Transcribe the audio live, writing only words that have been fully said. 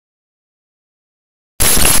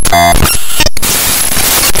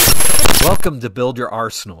Welcome to Build Your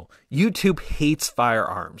Arsenal. YouTube hates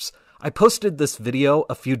firearms. I posted this video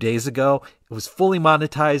a few days ago. It was fully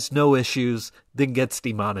monetized, no issues, then gets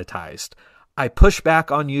demonetized. I push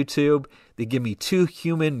back on YouTube. They give me 2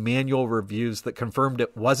 human manual reviews that confirmed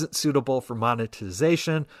it wasn't suitable for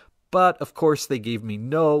monetization, but of course they gave me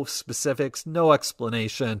no specifics, no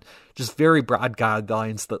explanation, just very broad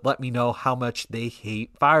guidelines that let me know how much they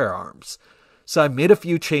hate firearms. So I made a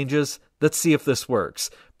few changes. Let's see if this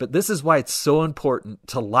works. But this is why it's so important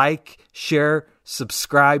to like, share,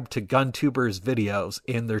 subscribe to GunTubers' videos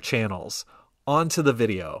and their channels. On to the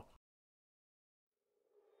video.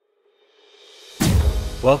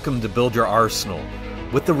 Welcome to Build Your Arsenal.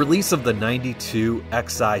 With the release of the 92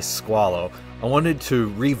 XI Squalo, I wanted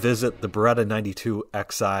to revisit the Beretta 92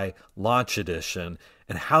 XI Launch Edition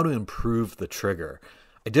and how to improve the trigger.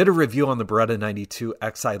 I did a review on the Beretta 92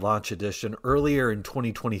 XI Launch Edition earlier in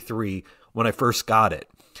 2023 when I first got it.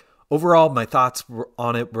 Overall, my thoughts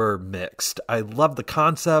on it were mixed. I loved the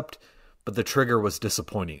concept, but the trigger was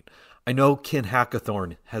disappointing. I know Ken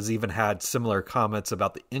Hackathorn has even had similar comments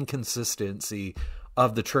about the inconsistency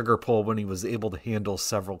of the trigger pull when he was able to handle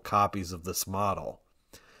several copies of this model.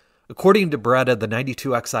 According to Beretta, the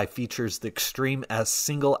 92 XI features the Extreme S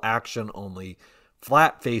single action only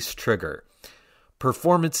flat face trigger,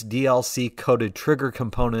 performance DLC coated trigger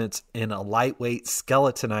components, and a lightweight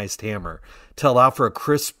skeletonized hammer to allow for a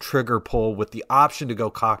crisp trigger pull with the option to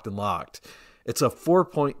go cocked and locked. It's a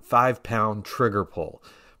 4.5 pound trigger pull.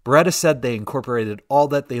 Beretta said they incorporated all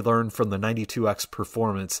that they learned from the 92X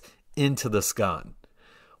performance into this gun.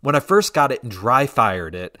 When I first got it and dry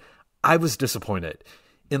fired it, I was disappointed.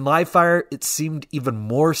 In live fire, it seemed even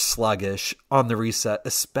more sluggish on the reset,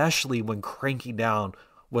 especially when cranking down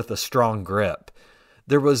with a strong grip.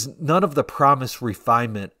 There was none of the promised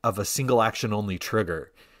refinement of a single action only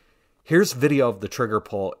trigger. Here's video of the trigger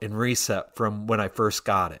pull and reset from when I first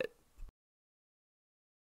got it.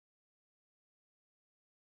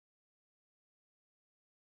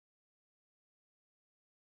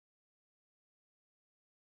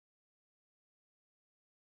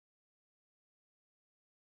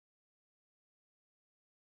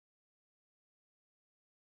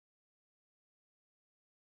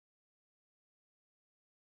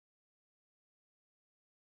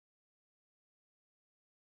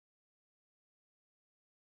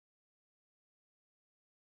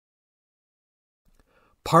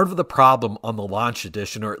 Part of the problem on the Launch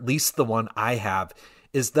Edition, or at least the one I have,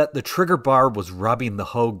 is that the trigger bar was rubbing the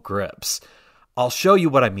Hogue grips. I'll show you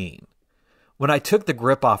what I mean. When I took the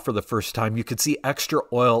grip off for the first time, you could see extra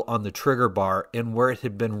oil on the trigger bar and where it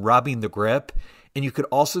had been rubbing the grip, and you could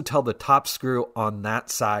also tell the top screw on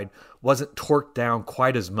that side wasn't torqued down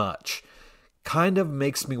quite as much. Kind of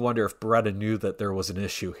makes me wonder if Beretta knew that there was an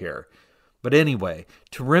issue here. But anyway,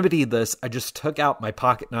 to remedy this, I just took out my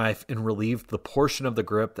pocket knife and relieved the portion of the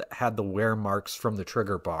grip that had the wear marks from the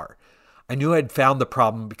trigger bar. I knew I'd found the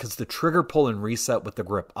problem because the trigger pull and reset with the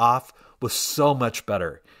grip off was so much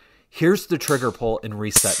better. Here's the trigger pull and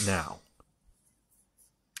reset now.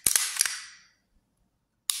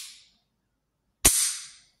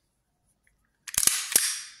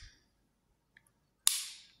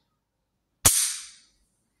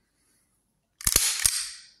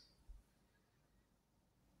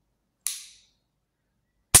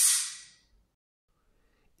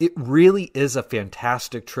 It really is a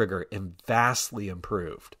fantastic trigger and vastly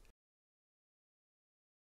improved.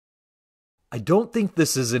 I don't think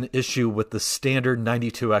this is an issue with the standard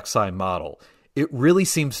 92 XI model. It really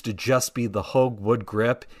seems to just be the Hogue wood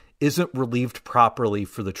grip isn't relieved properly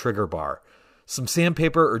for the trigger bar. Some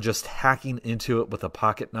sandpaper or just hacking into it with a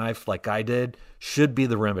pocket knife like I did should be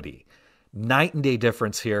the remedy. Night and day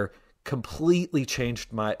difference here, completely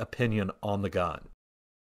changed my opinion on the gun.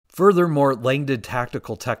 Furthermore, Langdon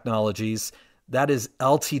Tactical Technologies, that is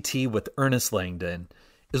LTT with Ernest Langdon,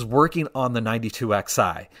 is working on the 92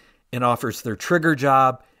 XI and offers their trigger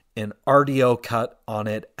job and RDO cut on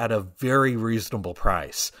it at a very reasonable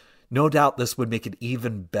price. No doubt this would make it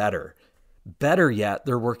even better. Better yet,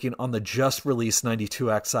 they're working on the just released 92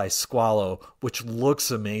 XI Squalo, which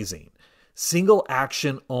looks amazing. Single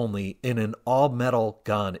action only in an all metal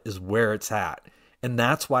gun is where it's at, and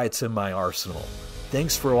that's why it's in my arsenal.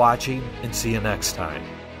 Thanks for watching, and see you next time.